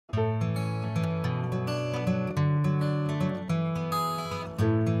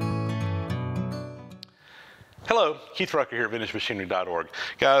Hello, Keith Rucker here at VintageMachinery.org.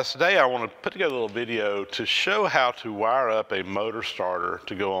 Guys, today I want to put together a little video to show how to wire up a motor starter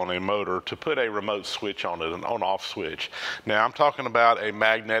to go on a motor to put a remote switch on it, an on-off switch. Now I'm talking about a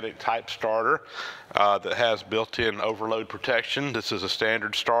magnetic type starter that has built-in overload protection. This is a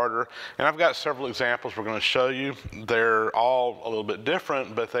standard starter, and I've got several examples we're going to show you. They're all a little bit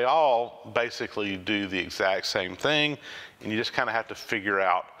different, but they all basically do the exact same thing, and you just kind of have to figure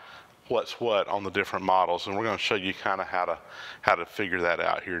out what's what on the different models, and we're going to show you kind of how to figure that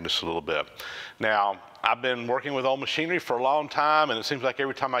out here in just a little bit. Now, I've been working with old machinery for a long time, and it seems like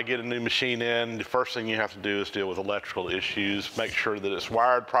every time I get a new machine in, the first thing you have to do is deal with electrical issues, make sure that it's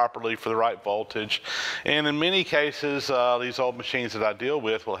wired properly for the right voltage. And in many cases, these old machines that I deal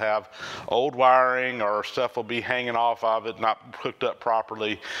with will have old wiring, or stuff will be hanging off of it, not hooked up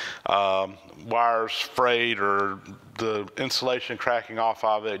properly, wires frayed, or the insulation cracking off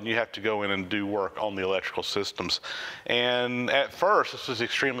of it, and you have to go in and do work on the electrical systems. And at first, this was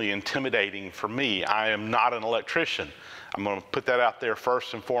extremely intimidating for me. I am not an electrician. I'm going to put that out there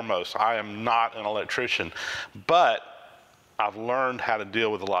first and foremost. I am not an electrician, but I've learned how to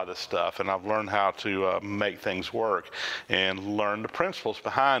deal with a lot of this stuff, and I've learned how to make things work and learn the principles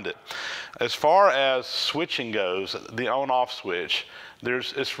behind it. As far as switching goes, the on-off switch,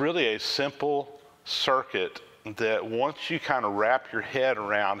 it's really a simple circuit that once you kind of wrap your head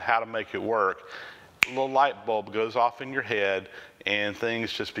around how to make it work, a little light bulb goes off in your head and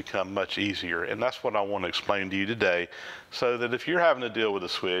things just become much easier. And that's what I want to explain to you today, so that if you're having to deal with a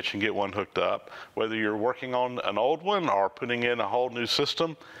switch and get one hooked up, whether you're working on an old one or putting in a whole new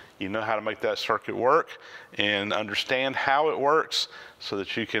system, you know how to make that circuit work and understand how it works so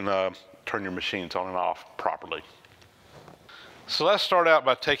that you can turn your machines on and off properly. So let's start out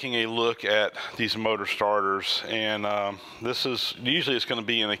by taking a look at these motor starters, and this is usually it's going to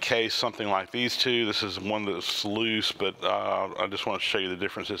be in a case something like these two. This is one that's loose, but I just want to show you the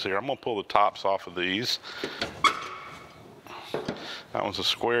differences here. I'm going to pull the tops off of these. That one's a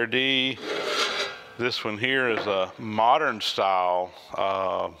square D. This one here is a modern style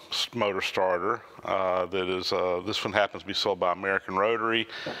motor starter. This one happens to be sold by American Rotary.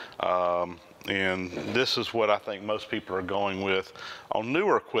 And this is what I think most people are going with on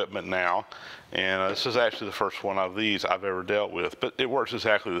newer equipment now. And this is actually the first one of these I've ever dealt with, but it works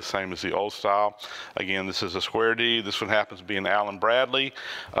exactly the same as the old style. Again, this is a square D. This one happens to be an Allen Bradley,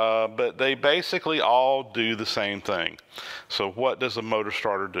 but they basically all do the same thing. So what does a motor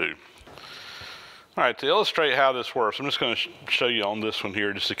starter do? All right, to illustrate how this works, I'm just going to show you on this one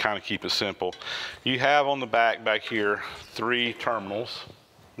here just to kind of keep it simple. You have on the back here 3 terminals.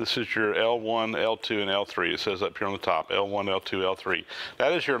 This is your L1, L2, and L3. It says up here on the top, L1, L2, L3.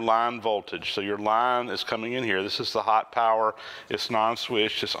 That is your line voltage. So your line is coming in here. This is the hot power. It's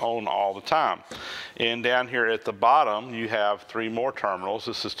non-switched. It's on all the time. And down here at the bottom, you have 3 more terminals.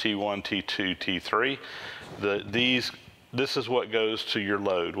 This is T1, T2, T3. This is what goes to your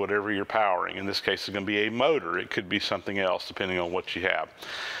load, whatever you're powering. In this case, it's going to be a motor. It could be something else, depending on what you have.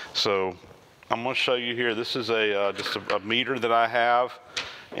 So I'm going to show you here. This is just a meter that I have,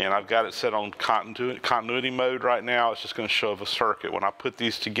 and I've got it set on continuity mode right now. It's just going to show a circuit. When I put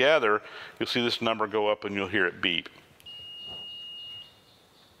these together, you'll see this number go up and you'll hear it beep.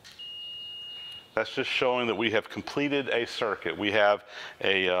 That's just showing that we have completed a circuit. We have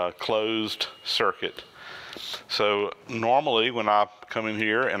a closed circuit. So normally when I come in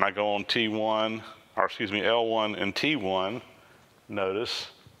here and I go on L1 and T1, notice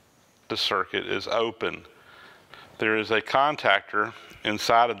the circuit is open. There is a contactor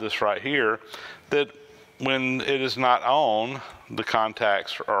inside of this right here that when it is not on, the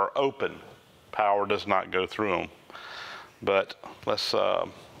contacts are open. Power does not go through them. But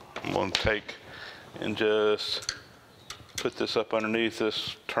I'm going to take and just put this up underneath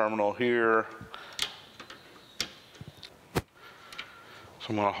this terminal here. So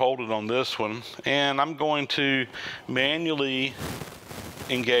I'm going to hold it on this one, and I'm going to manually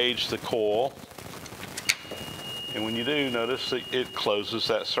engage the coil. And when you do, notice that it closes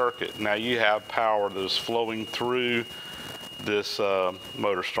that circuit. Now you have power that is flowing through this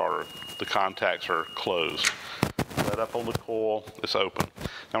motor starter. The contacts are closed. Set up on the coil, it's open.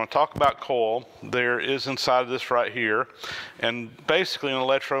 Now when I talk about coil, there is inside of this right here, and basically an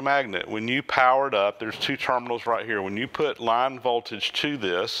electromagnet. When you power it up, there's 2 terminals right here. When you put line voltage to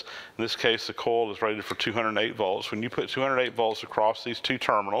this, in this case the coil is rated for 208 volts. When you put 208 volts across these 2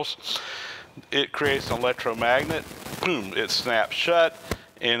 terminals, it creates an electromagnet. Boom, it snaps shut,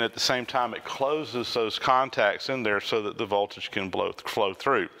 and at the same time it closes those contacts in there so that the voltage can flow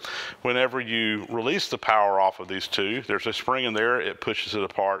through. Whenever you release the power off of these two, there's a spring in there, it pushes it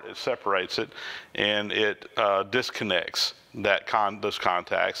apart, it separates it, and it disconnects those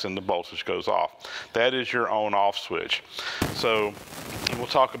contacts, and the voltage goes off. That is your on-off switch. So we'll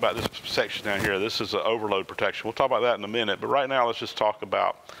talk about this section down here. This is overload protection. We'll talk about that in a minute, but right now let's just talk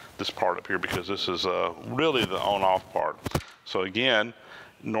about this part up here, because this is really the on-off part. So again,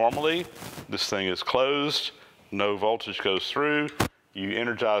 normally this thing is closed, no voltage goes through, you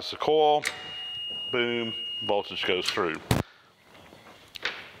energize the coil, boom, voltage goes through.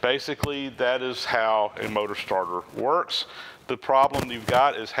 Basically, that is how a motor starter works. The problem you've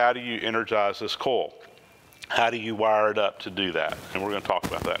got is, how do you energize this coil? How do you wire it up to do that? And we're going to talk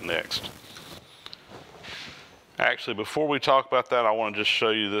about that next. Actually, before we talk about that, I want to just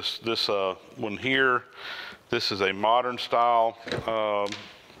show you this one here. This is a modern style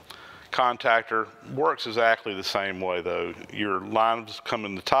contactor. Works exactly the same way though. Your lines come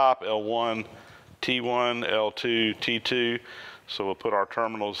in the top, L1, T1, L2, T2. So we'll put our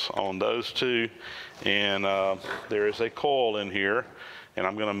terminals on those two, and there is a coil in here, and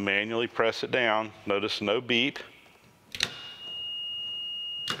I'm going to manually press it down. Notice no beep,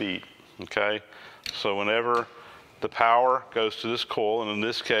 beep, okay? So whenever the power goes to this coil, and in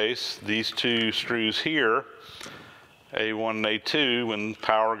this case, these two screws here, A1 and A2, when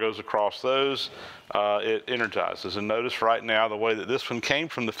power goes across those, it energizes. And notice right now, the way that this one came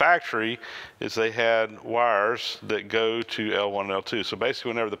from the factory is they had wires that go to L1 and L2. So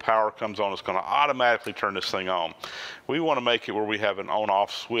basically, whenever the power comes on, it's going to automatically turn this thing on. We want to make it where we have an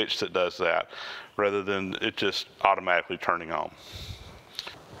on-off switch that does that, rather than it just automatically turning on.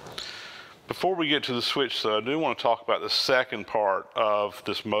 Before we get to the switch, though, I do want to talk about the second part of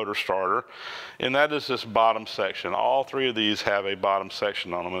this motor starter, and that is this bottom section. All three of these have a bottom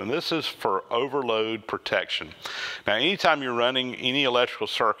section on them, and this is for overload protection. Now, anytime you're running any electrical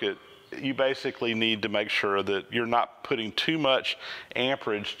circuit, you basically need to make sure that you're not putting too much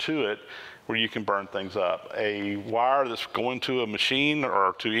amperage to it where you can burn things up. A wire that's going to a machine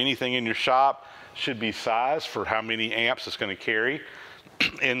or to anything in your shop should be sized for how many amps it's going to carry.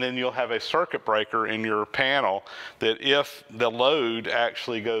 And then you'll have a circuit breaker in your panel that if the load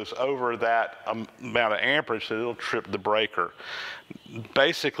actually goes over that amount of amperage, that it'll trip the breaker.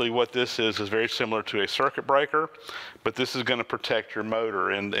 Basically what this is very similar to a circuit breaker, but this is going to protect your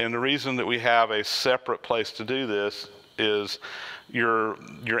motor. And the reason that we have a separate place to do this is your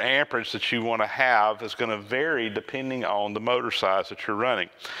amperage that you want to have is going to vary depending on the motor size that you're running.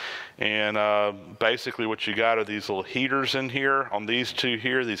 And basically what you got are these little heaters in here. On these two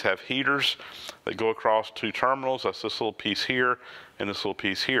here, these have heaters that go across two terminals. That's this little piece here and this little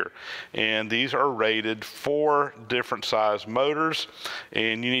piece here. And these are rated for different size motors,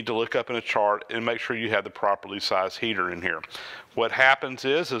 and you need to look up in a chart and make sure you have the properly sized heater in here. What happens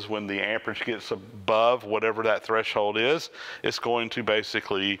is when the amperage gets above whatever that threshold is, it's going to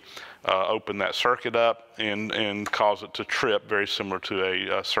basically open that circuit up and cause it to trip, very similar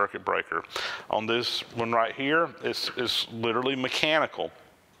to a circuit breaker. On this one right here, it's literally mechanical.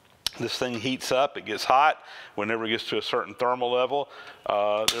 This thing heats up, it gets hot. Whenever it gets to a certain thermal level,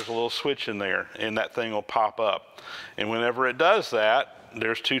 there's a little switch in there, and that thing will pop up. And whenever it does that,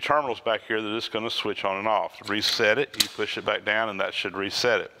 there's two terminals back here that it's going to switch on and off. Reset it, you push it back down, and that should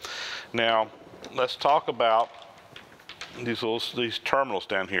reset it. Now, let's talk about these terminals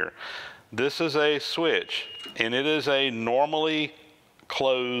down here. This is a switch, and it is a normally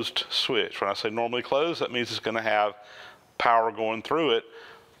closed switch. When I say normally closed, that means it's going to have power going through it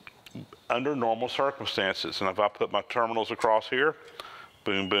under normal circumstances. And if I put my terminals across here,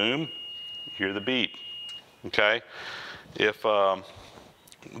 boom, boom, you hear the beep, okay? If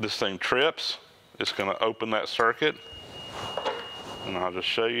this thing trips, it's going to open that circuit, and I'll just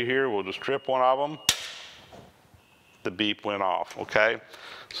show you here. We'll just trip one of them. The beep went off, okay?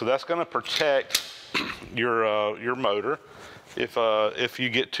 So that's going to protect your motor. If you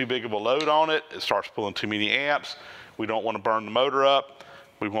get too big of a load on it, it starts pulling too many amps. We don't want to burn the motor up.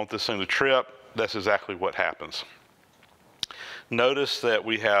 We want this thing to trip. That's exactly what happens. Notice that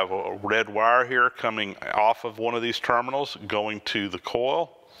we have a red wire here coming off of one of these terminals going to the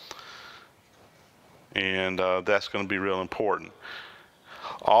coil, and that's going to be real important.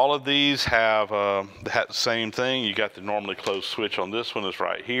 All of these have the same thing. You got the normally closed switch on this one is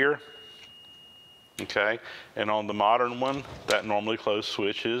right here, okay? And on the modern one, that normally closed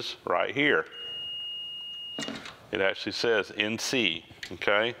switch is right here. It actually says NC,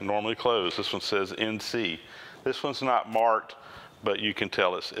 okay? Normally closed. This one says NC. This one's not marked, but you can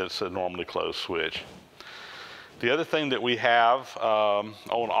tell it's a normally closed switch. The other thing that we have on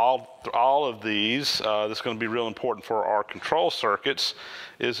all of these that's going to be real important for our control circuits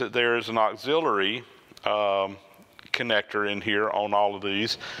is that there is an auxiliary connector in here on all of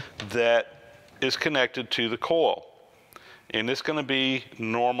these that is connected to the coil, and it's going to be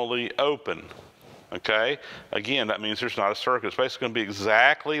normally open. Okay, again, that means there's not a circuit. It's basically going to be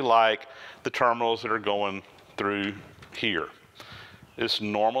exactly like the terminals that are going through here. It's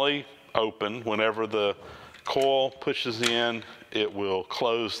normally open. Whenever the coil pushes in, it will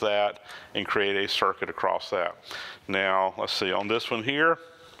close that and create a circuit across that. Now, let's see, on this one here,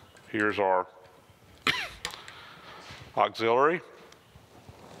 here's our auxiliary,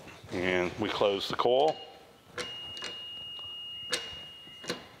 and we close the coil.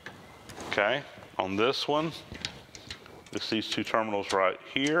 Okay, on this one, it's these two terminals right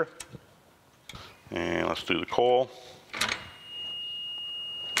here, and let's do the coil.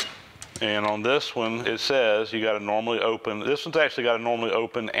 And on this one, it says you got a normally open. This one's actually got a normally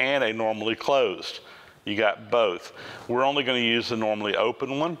open and a normally closed. You got both. We're only going to use the normally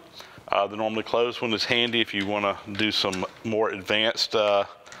open one. The normally closed one is handy if you want to do some more advanced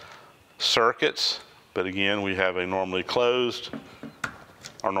circuits. But again, we have a normally closed,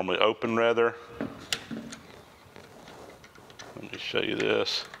 or normally open rather. Let me show you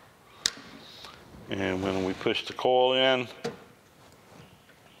this. And when we push the coil in,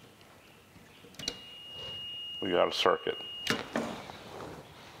 we got a circuit.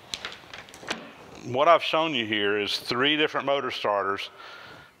 What I've shown you here is 3 different motor starters.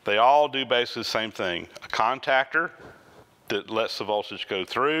 They all do basically the same thing. A contactor that lets the voltage go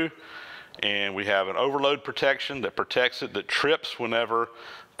through, and we have an overload protection that protects it, that trips whenever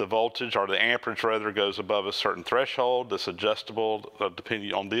the voltage, or the amperage rather, goes above a certain threshold. That's adjustable,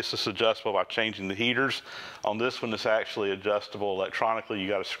 depending on this, it's adjustable by changing the heaters. On this one, it's actually adjustable electronically. You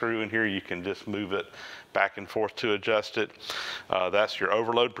got a screw in here, you can just move it back and forth to adjust it. That's your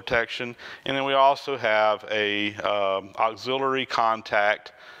overload protection. And then we also have a auxiliary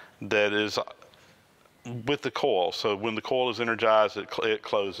contact that is with the coil. So when the coil is energized, it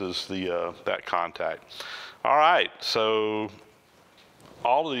closes that contact. All right, so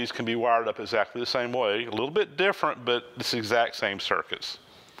all of these can be wired up exactly the same way, a little bit different, but it's the exact same circuits.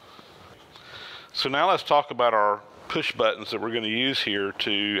 So now let's talk about our push buttons that we're going to use here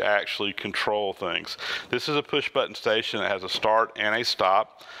to actually control things. This is a push button station that has a start and a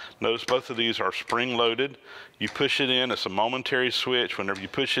stop. Notice both of these are spring loaded. You push it in, it's a momentary switch. Whenever you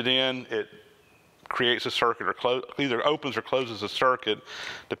push it in, it creates a circuit, or either opens or closes a circuit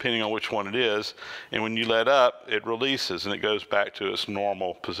depending on which one it is, and when you let up, it releases and it goes back to its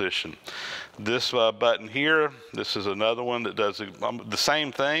normal position. This button here, this is another one that does the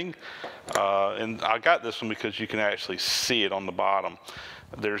same thing, and I got this one because you can actually see it on the bottom.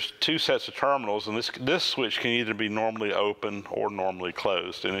 There's 2 sets of terminals, and this switch can either be normally open or normally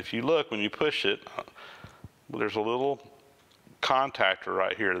closed. And if you look, when you push it, there's a little contactor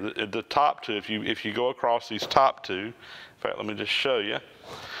right here. The top 2, if you go across these top 2, in fact, let me just show you.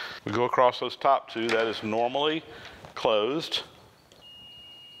 We go across those top 2, that is normally closed.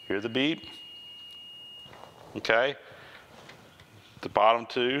 Hear the beep? Okay. The bottom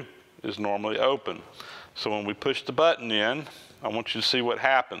 2 is normally open. So when we push the button in, I want you to see what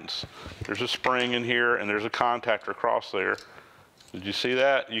happens. There's a spring in here and there's a contactor across there. Did you see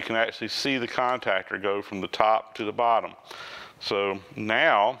that? You can actually see the contactor go from the top to the bottom. So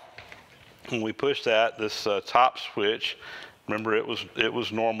now, when we push that, this top switch, remember it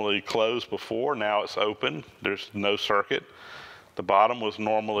was normally closed before, now it's open, there's no circuit. The bottom was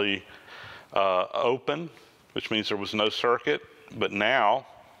normally open, which means there was no circuit, but now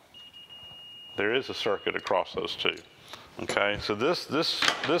there is a circuit across those 2. Okay, so this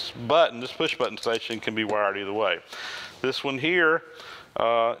push button station can be wired either way. This one here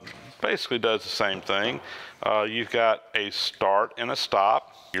basically does the same thing. You've got a start and a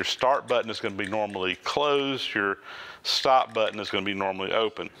stop. Your start button is going to be normally closed. Your stop button is going to be normally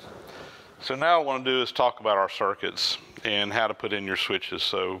open. So now what I want to do is talk about our circuits and how to put in your switches.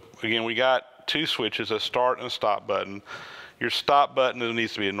 So again, we got 2 switches, a start and a stop button. Your stop button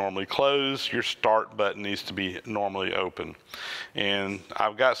needs to be normally closed. Your start button needs to be normally open. And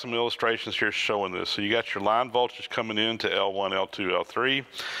I've got some illustrations here showing this. So you got your line voltage coming into L1, L2, L3.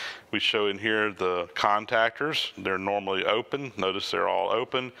 We show in here the contactors. They're normally open. Notice they're all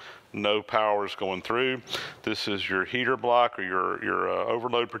open. No power is going through. This is your heater block or your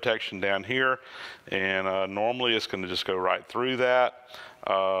overload protection down here. And normally it's going to just go right through that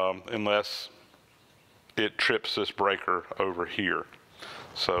unless it trips this breaker over here.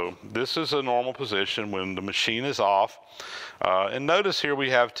 So this is a normal position when the machine is off. And notice here we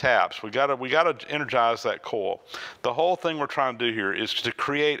have taps. We gotta energize that coil. The whole thing we're trying to do here is to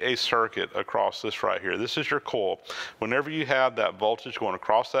create a circuit across this right here. This is your coil. Whenever you have that voltage going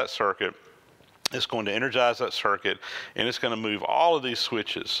across that circuit, it's going to energize that circuit, and it's going to move all of these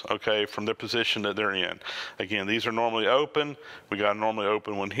switches, okay, from their position that they're in. Again, these are normally open. We got a normally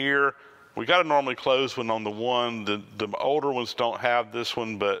open one here. We got a normally closed one on the one. The older ones don't have this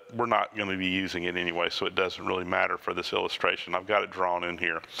one, but we're not going to be using it anyway, so it doesn't really matter for this illustration. I've got it drawn in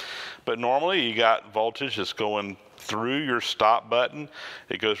here. But normally you got voltage that's going through your stop button.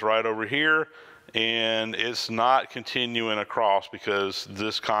 It goes right over here, and it's not continuing across because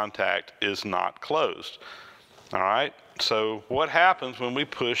this contact is not closed. All right, so what happens when we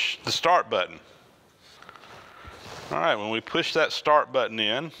push the start button? All right, when we push that start button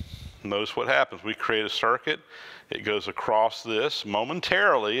in, notice what happens. We create a circuit. It goes across this.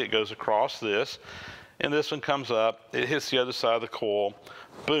 Momentarily, it goes across this, and this one comes up. It hits the other side of the coil.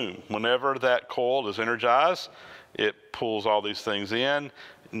 Boom. Whenever that coil is energized, it pulls all these things in.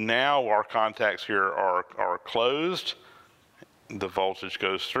 Now our contacts here are closed. The voltage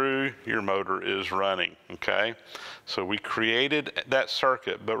goes through. Your motor is running, okay? So we created that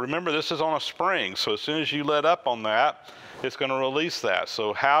circuit. But remember, this is on a spring, so as soon as you let up on that, it's going to release that.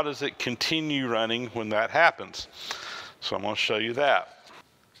 So how does it continue running when that happens? So I'm going to show you that.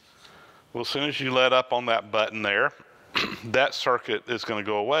 Well, as soon as you let up on that button there, that circuit is going to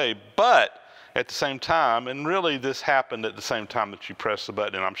go away. But at the same time, and really this happened at the same time that you press the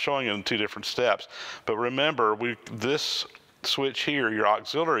button, and I'm showing you in 2 different steps. But remember, this switch here, your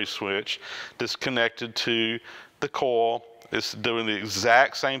auxiliary switch, that's connected to the coil, it's doing the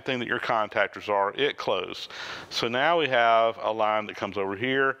exact same thing that your contactors are. It closed. So now we have a line that comes over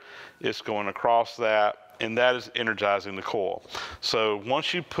here. It's going across that, and that is energizing the coil. So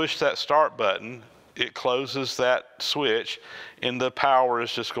once you push that start button, it closes that switch, and the power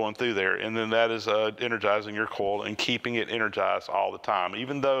is just going through there. And then that is energizing your coil and keeping it energized all the time.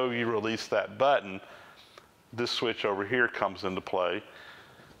 Even though you release that button, this switch over here comes into play.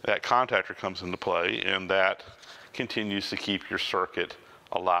 That contactor comes into play, and that continues to keep your circuit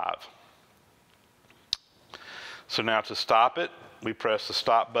alive. So now to stop it, we press the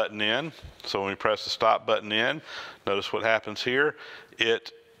stop button in. So when we press the stop button in, notice what happens here.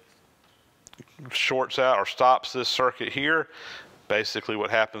 It shorts out or stops this circuit here. Basically what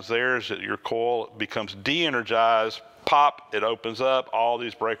happens there is that your coil becomes de-energized. Pop, it opens up, all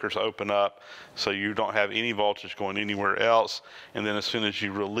these breakers open up, so you don't have any voltage going anywhere else. And then as soon as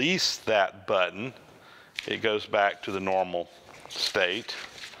you release that button, it goes back to the normal state,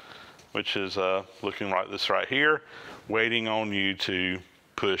 which is looking like this right here, waiting on you to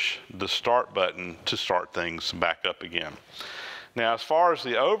push the start button to start things back up again. Now, as far as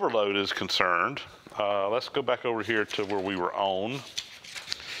the overload is concerned, let's go back over here to where we were on.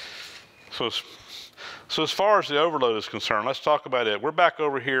 So as far as the overload is concerned, let's talk about it. We're back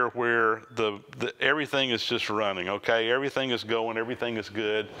over here where everything is just running, okay? Everything is going, everything is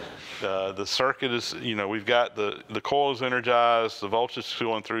good. The circuit is, we've got the coil is energized, the voltage is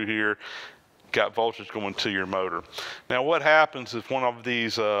going through here, got voltage going to your motor. Now what happens if one of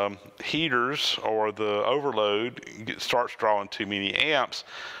these heaters or the overload starts drawing too many amps?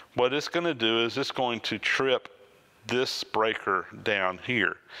 What it's going to do is it's going to trip this breaker down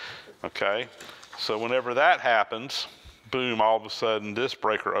here, okay? So whenever that happens, boom, all of a sudden this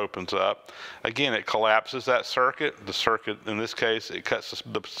breaker opens up. Again, it collapses that circuit. The circuit, in this case, it cuts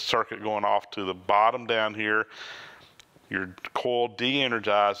the circuit going off to the bottom down here. Your coil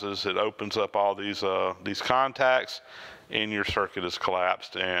de-energizes, it opens up all these contacts, and your circuit is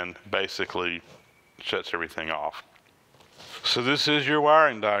collapsed and basically shuts everything off. So this is your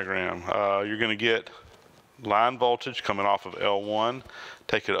wiring diagram. You're going to get line voltage coming off of L1,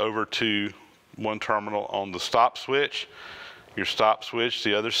 take it over to one terminal on the stop switch. Your stop switch,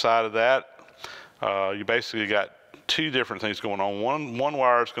 the other side of that, you basically got 2 different things going on. One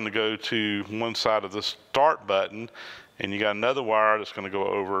wire is going to go to one side of the start button, and you got another wire that's going to go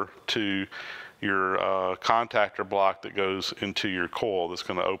over to your contactor block that goes into your coil that's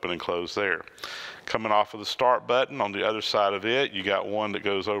going to open and close there. Coming off of the start button, on the other side of it, you got one that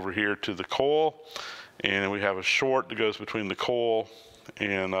goes over here to the coil, and we have a short that goes between the coil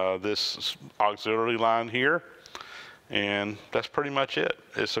and this auxiliary line here, and that's pretty much it.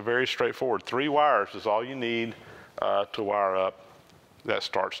 It's a very straightforward. 3 wires is all you need to wire up that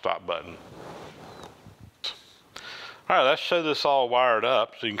start-stop button. All All right, let's show this all wired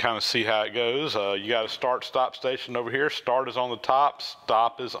up so you can kind of see how it goes. You got a start-stop station over here. Start is on the top,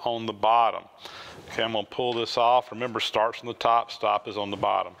 stop is on the bottom. Okay, I'm going to pull this off. Remember, start's on the top, stop is on the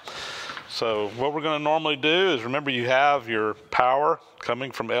bottom. So what we're going to normally do is, remember, you have your power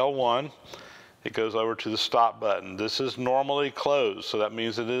coming from L1. It goes over to the stop button. This is normally closed, so that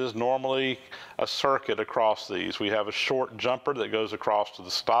means it is normally a circuit across these. We have a short jumper that goes across to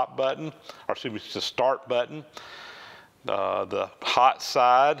the stop button, or excuse me, to the start button. The hot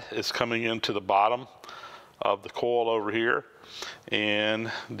side is coming into the bottom of the coil over here,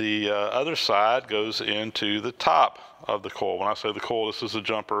 and the other side goes into the top of the coil. When I say the coil, this is a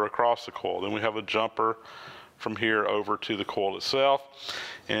jumper across the coil. Then we have a jumper from here over to the coil itself,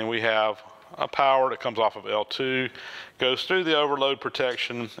 and we have a power that comes off of L2, goes through the overload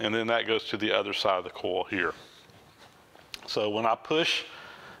protection, and then that goes to the other side of the coil here. So when I push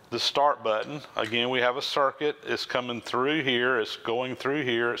the start button, again, we have a circuit. It's coming through here, it's going through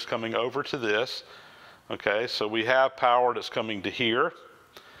here, it's coming over to this. Okay, so we have power that's coming to here.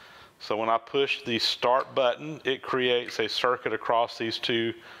 So when I push the start button, it creates a circuit across these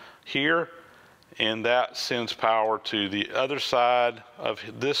two here, and that sends power to the other side of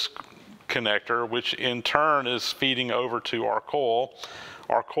this connector, which in turn is feeding over to our coil.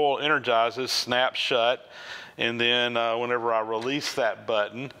 Our coil energizes, snaps shut, and then whenever I release that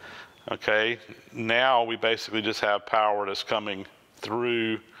button, okay, now we basically just have power that's coming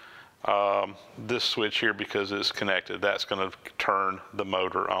through this switch here because it's connected. That's going to turn the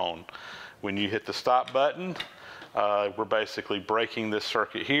motor on. When you hit the stop button, we're basically breaking this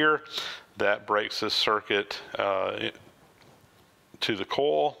circuit here. That breaks this circuit to the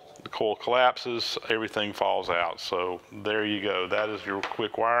coil. The coil collapses, everything falls out. So there you go. That is your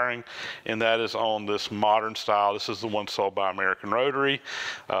quick wiring, and that is on this modern style. This is the one sold by American Rotary,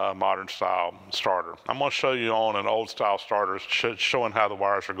 modern style starter. I'm going to show you on an old style starter, showing how the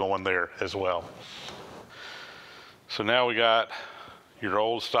wires are going there as well. So now we got your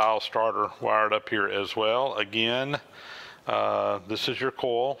old style starter wired up here as well. Again, this is your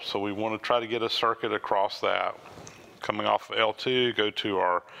coil, so we want to try to get a circuit across that. Coming off of L2, go to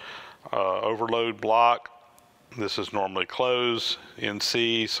our overload block. This is normally closed in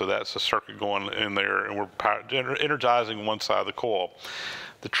C, so that's a circuit going in there, and we're energizing one side of the coil.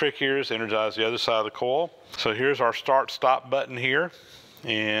 The trick here is to energize the other side of the coil. So here's our start-stop button here,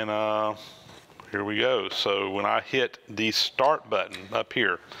 and here we go. So when I hit the start button up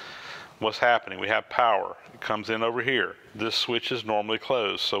here, what's happening? We have power. It comes in over here. This switch is normally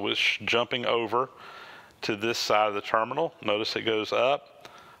closed, so it's jumping over to this side of the terminal. Notice it goes up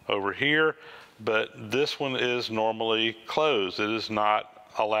over here, but this one is normally closed. It is not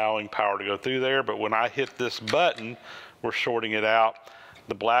allowing power to go through there, but when I hit this button, we're shorting it out.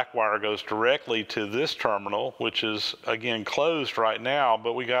 The black wire goes directly to this terminal, which is again closed right now,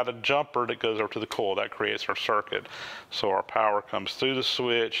 but we got a jumper that goes over to the coil. That creates our circuit. So our power comes through the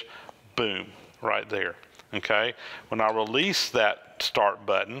switch, boom, right there. Okay, when I release that start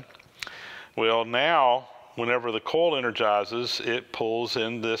button, well, now, whenever the coil energizes, it pulls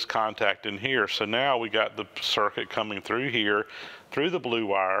in this contact in here. So now we got the circuit coming through here, through the blue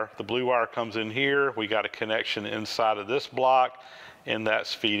wire. The blue wire comes in here. We got a connection inside of this block, and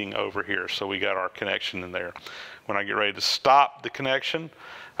that's feeding over here. So we got our connection in there. When I get ready to stop the connection,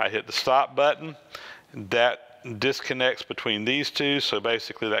 I hit the stop button. That disconnects between these two. So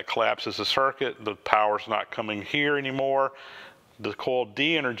basically that collapses the circuit. The power's not coming here anymore. The coil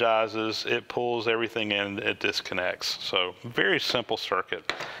de-energizes, it pulls everything in, it disconnects. So very simple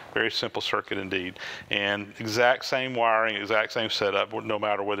circuit indeed. And exact same wiring, exact same setup, no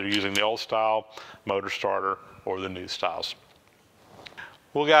matter whether you're using the old style motor starter or the new styles.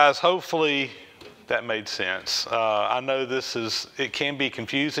 Well guys, hopefully that made sense. I know it can be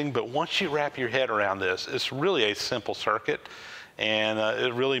confusing, but once you wrap your head around this, it's really a simple circuit. And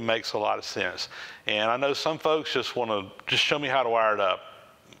it really makes a lot of sense. And I know some folks just want to just show me how to wire it up.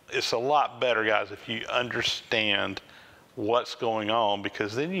 It's a lot better, guys, if you understand what's going on,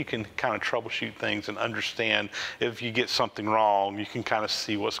 because then you can kind of troubleshoot things and understand if you get something wrong, you can kind of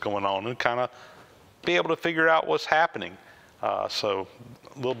see what's going on and kind of be able to figure out what's happening. So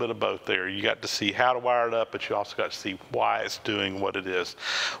a little bit of both there. You got to see how to wire it up, but you also got to see why it's doing what it is.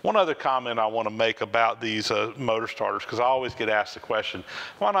 One other comment I want to make about these motor starters, because I always get asked the question,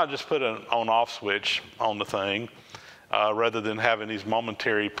 why not just put an on-off switch on the thing rather than having these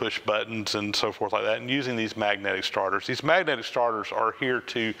momentary push buttons and so forth like that, and using these magnetic starters. These magnetic starters are here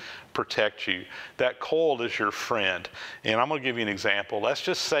to protect you. That coil is your friend. And I'm going to give you an example. Let's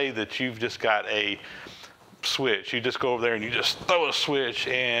just say that you've just got a switch. You just go over there and you just throw a switch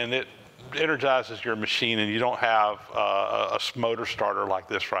and it energizes your machine and you don't have a motor starter like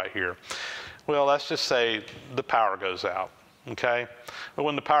this right here. Well, let's just say the power goes out, okay? But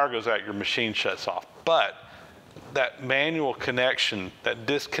when the power goes out, your machine shuts off. But that manual connection, that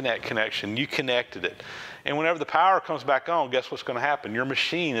disconnect connection, you connected it. And whenever the power comes back on, guess what's going to happen? Your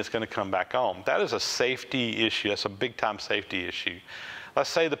machine is going to come back on. That is a safety issue. That's a big-time safety issue. Let's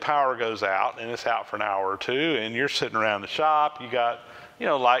say the power goes out, and it's out for an hour or two, and you're sitting around the shop. You got, you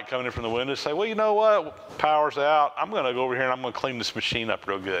know, light coming in from the window. Say, well, you know what? Power's out. I'm going to go over here, and I'm going to clean this machine up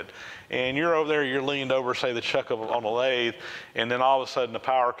real good. And you're over there, you're leaned over, say, the chuck on the lathe, and then all of a sudden the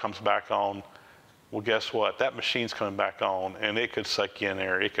power comes back on. Well, guess what? That machine's coming back on, and it could suck you in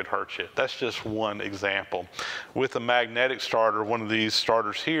there. It could hurt you. That's just one example. With a magnetic starter, one of these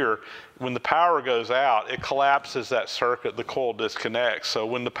starters here, when the power goes out, it collapses that circuit, the coil disconnects. So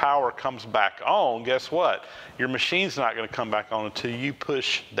when the power comes back on, guess what? Your machine's not going to come back on until you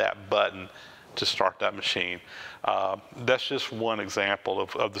push that button to start that machine. That's just one example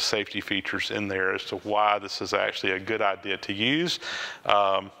of the safety features in there as to why this is actually a good idea to use.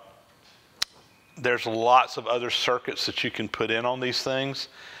 There's lots of other circuits that you can put in on these things.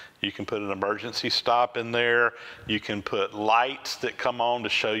 You can put an emergency stop in there. You can put lights that come on to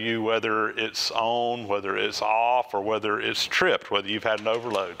show you whether it's on, whether it's off, or whether it's tripped, whether you've had an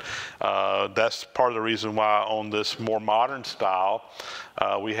overload. That's part of the reason why on this more modern style,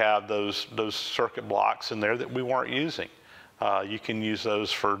 we have those circuit blocks in there that we weren't using. You can use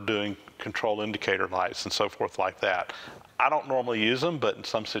those for doing control indicator lights and so forth like that. I don't normally use them, but in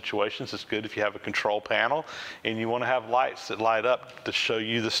some situations it's good if you have a control panel and you want to have lights that light up to show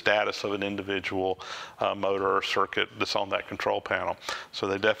you the status of an individual motor or circuit that's on that control panel. So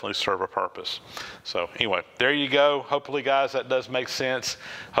they definitely serve a purpose. So anyway, there you go. Hopefully, guys, that does make sense.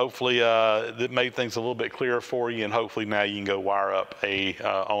 Hopefully that made things a little bit clearer for you, and hopefully now you can go wire up a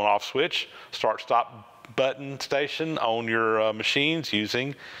on-off switch, start-stop button station on your machines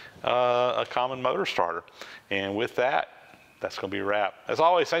using a common motor starter. And with that, that's going to be a wrap. As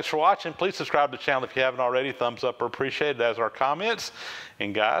always, thanks for watching. Please subscribe to the channel if you haven't already. Thumbs up are appreciated, as are comments.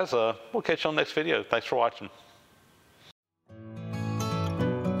 And guys, we'll catch you on the next video. Thanks for watching.